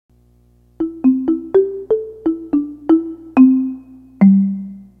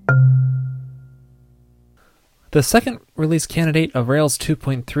The second release candidate of Rails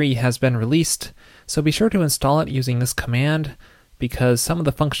 2.3 has been released, so be sure to install it using this command, because some of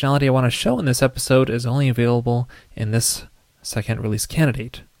the functionality I want to show in this episode is only available in this second release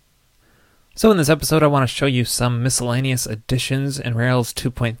candidate. So in this episode, I want to show you some miscellaneous additions in Rails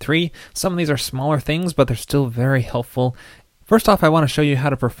 2.3. Some of these are smaller things, but they're still very helpful. First off, I want to show you how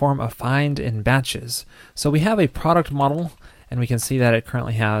to perform a find in batches. So we have a product model, and we can see that it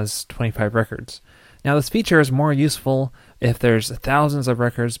currently has 25 records. Now this feature is more useful if there's thousands of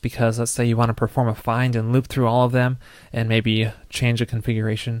records, because let's say you want to perform a find and loop through all of them and maybe change a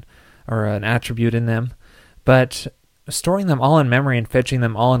configuration or an attribute in them. But storing them all in memory and fetching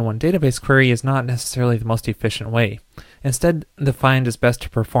them all in one database query is not necessarily the most efficient way. Instead, the find is best to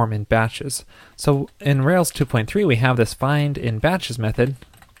perform in batches. So in Rails 2.3, we have this find in batches method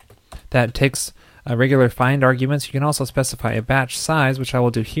that takes regular find arguments. You can also specify a batch size, which I will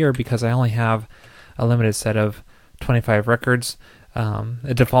do here because I only have a limited set of 25 records.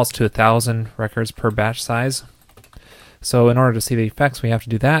 It defaults to 1,000 records per batch size. So in order to see the effects, we have to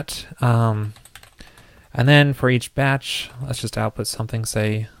do that. And then for each batch, let's just output something,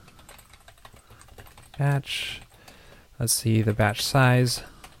 say batch. Let's see the batch size.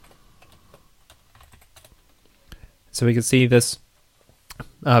 So we can see this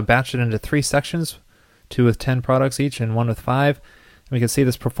batched it into 3 sections, 2 with 10 products each and 1 with 5. We can see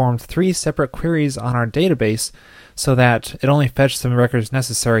this performed 3 separate queries on our database so that it only fetched the records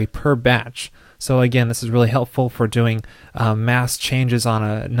necessary per batch. So again, this is really helpful for doing mass changes on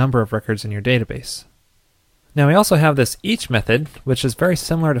a number of records in your database. Now we also have this each method, which is very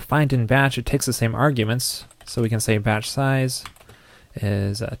similar to find in batch. It takes the same arguments. So we can say batch size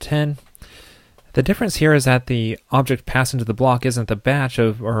is 10. The difference here is that the object passed into the block isn't the batch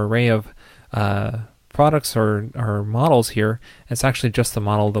of or array of products or models here. It's actually just the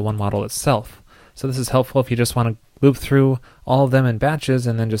model, the one model itself. So this is helpful if you just want to loop through all of them in batches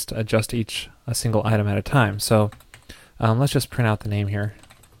and then just adjust each a single item at a time. So let's just print out the name here.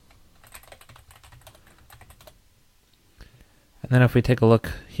 And then if we take a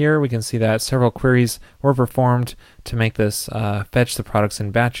look here, we can see that several queries were performed to make this fetch the products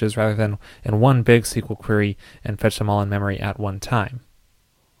in batches rather than in one big SQL query and fetch them all in memory at one time.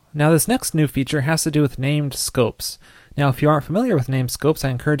 Now this next new feature has to do with named scopes. Now if you aren't familiar with named scopes, I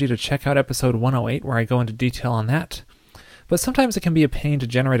encourage you to check out episode 108 where I go into detail on that. But sometimes it can be a pain to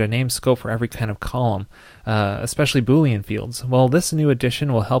generate a named scope for every kind of column, especially Boolean fields. Well, this new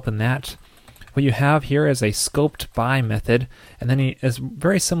addition will help in that. What you have here is a scoped by method, and then it's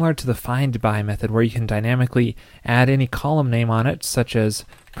very similar to the find by method where you can dynamically add any column name on it, such as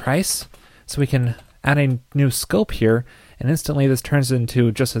price. So we can add a new scope here, and instantly this turns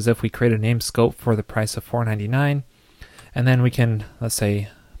into just as if we create a named scope for the price of $4.99. And then we can, let's say,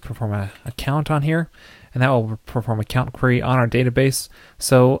 perform a count on here, and that will perform a count query on our database.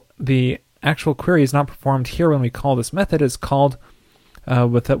 So the actual query is not performed here when we call this method. It's called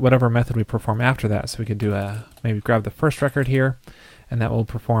with whatever method we perform after that. So we could do maybe grab the first record here, and that will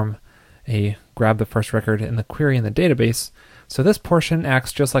perform a grab the first record in the query in the database. So this portion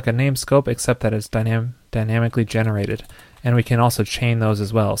acts just like a named scope, except that it's dynamically generated. And we can also chain those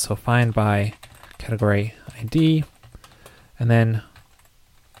as well. So find by category ID, and then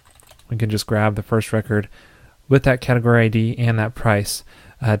we can just grab the first record with that category ID and that price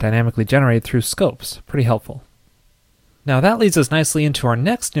dynamically generated through scopes. Pretty helpful. Now that leads us nicely into our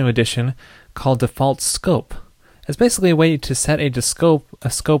next new addition called default scope. It's basically a way to set a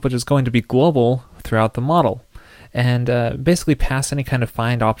scope which is going to be global throughout the model, and basically pass any kind of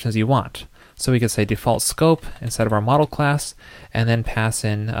find options you want. So we could say default scope instead of our model class, and then pass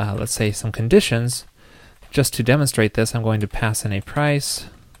in, let's say, some conditions. Just to demonstrate this, I'm going to pass in a price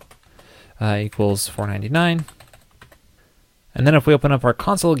equals $4.99. And then if we open up our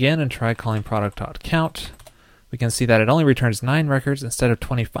console again and try calling product.count, we can see that it only returns 9 records instead of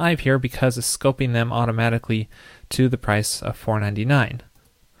 25 here because it's scoping them automatically to the price of $4.99.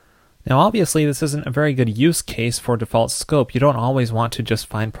 Now obviously this isn't a very good use case for default scope. You don't always want to just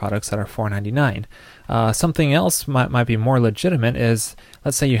find products that are $4.99. Something else might be more legitimate is,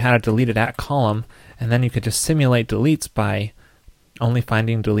 let's say you had a deleted at column, and then you could just simulate deletes by only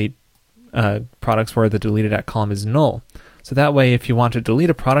finding delete products where the deleted at column is null. So that way, if you want to delete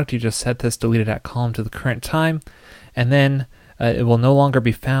a product, you just set this deleted at column to the current time, and then it will no longer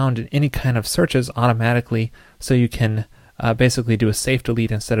be found in any kind of searches automatically, so you can basically do a safe delete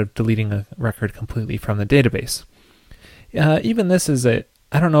instead of deleting a record completely from the database. Even this is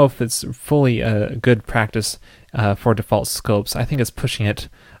I don't know if it's fully a good practice for default scopes. I think it's pushing it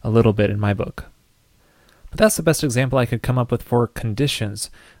a little bit in my book. But that's the best example I could come up with for conditions.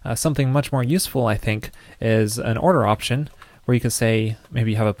 Something much more useful, I think, is an order option, where you could say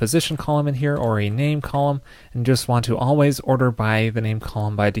maybe you have a position column in here or a name column and just want to always order by the name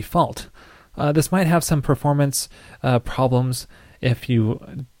column by default. This might have some performance problems if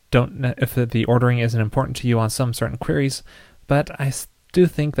the ordering isn't important to you on some certain queries, but I do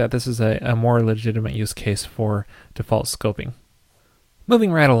think that this is a more legitimate use case for default scoping.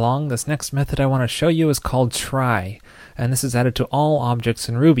 Moving right along, this next method I want to show you is called try, and this is added to all objects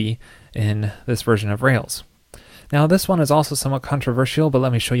in Ruby in this version of Rails. Now this one is also somewhat controversial, but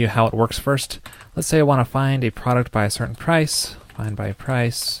let me show you how it works first. Let's say I want to find a product by a certain price, find by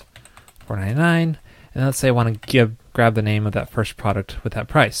price, $4.99, and let's say I want to grab the name of that first product with that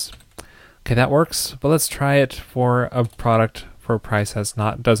price. Okay, that works, but let's try it for a product for a price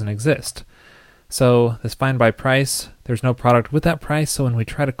doesn't exist. So this find by price, there's no product with that price, so when we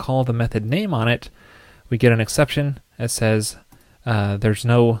try to call the method name on it, we get an exception that says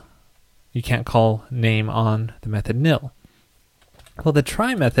you can't call name on the method nil. Well, the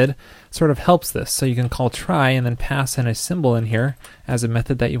try method sort of helps this, so you can call try and then pass in a symbol in here as a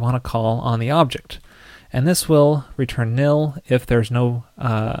method that you want to call on the object. And this will return nil if there's no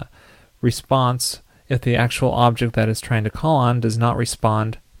response, if the actual object that it's trying to call on does not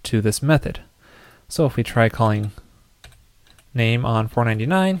respond to this method. So if we try calling name on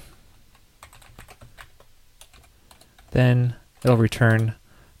 $4.99, then it'll return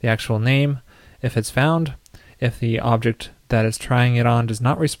the actual name if it's found. If the object that it's trying it on does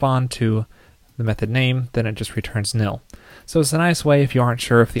not respond to the method name, then it just returns nil. So it's a nice way if you aren't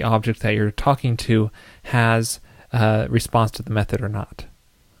sure if the object that you're talking to has response to the method or not.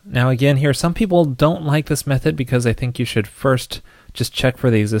 Now again here, some people don't like this method because they think you should first just check for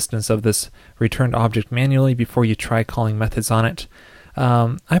the existence of this returned object manually before you try calling methods on it.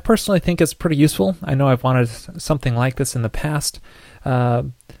 I personally think it's pretty useful. I know I've wanted something like this in the past,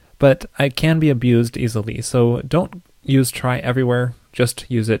 but it can be abused easily. So don't use try everywhere, just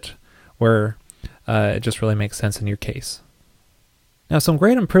use it where it just really makes sense in your case. Now some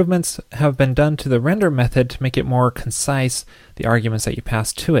great improvements have been done to the render method to make it more concise, the arguments that you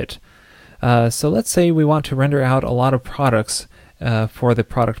pass to it. So let's say we want to render out a lot of products for the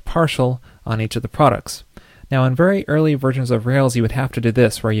product partial on each of the products. Now in very early versions of Rails you would have to do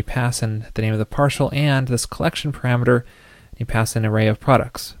this, where you pass in the name of the partial and this collection parameter, you pass an array of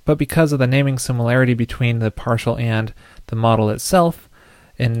products. But because of the naming similarity between the partial and the model itself,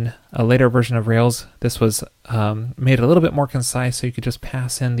 in a later version of Rails, this was made a little bit more concise, so you could just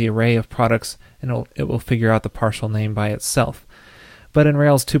pass in the array of products and it will figure out the partial name by itself. But in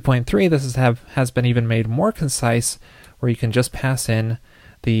Rails 2.3, this has been even made more concise, where you can just pass in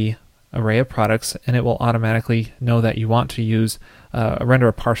the array of products and it will automatically know that you want to render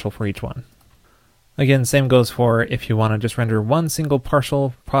a partial for each one. Again, same goes for if you want to just render one single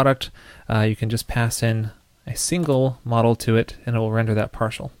partial product, you can just pass in a single model to it and it will render that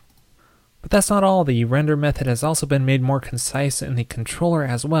partial. But that's not all. The render method has also been made more concise in the controller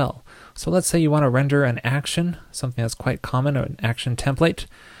as well. So let's say you want to render an action, something that's quite common, an action template.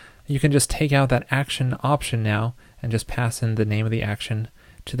 You can just take out that action option now and just pass in the name of the action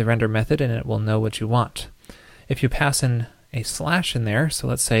to the render method and it will know what you want. If you pass in a slash in there, so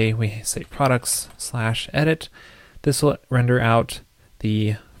let's say we say products/edit, this will render out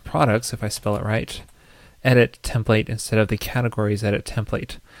the products, if I spell it right, edit template instead of the categories edit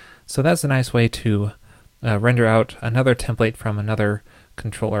template. So that's a nice way to render out another template from another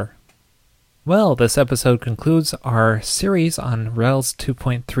controller. Well, this episode concludes our series on Rails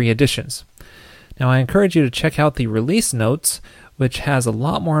 2.3 additions. Now I encourage you to check out the release notes, which has a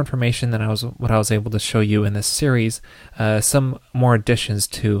lot more information than what I was able to show you in this series, some more additions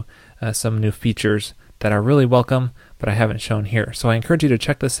to some new features that are really welcome, but I haven't shown here. So I encourage you to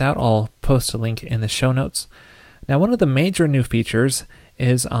check this out. I'll post a link in the show notes. Now one of the major new features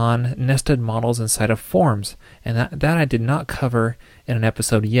is on nested models inside of forms, and that I did not cover in an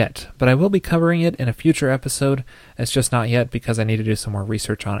episode yet, but I will be covering it in a future episode. It's just not yet because I need to do some more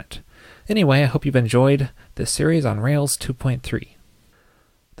research on it. Anyway, I hope you've enjoyed this series on Rails 2.3.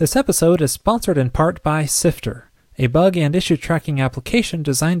 This episode is sponsored in part by Sifter, a bug and issue tracking application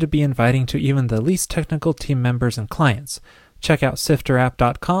designed to be inviting to even the least technical team members and clients. Check out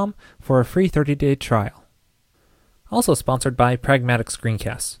sifterapp.com for a free 30-day trial. Also sponsored by Pragmatic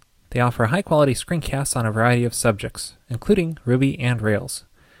Screencasts. They offer high-quality screencasts on a variety of subjects, including Ruby and Rails.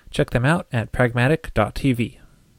 Check them out at pragmatic.tv.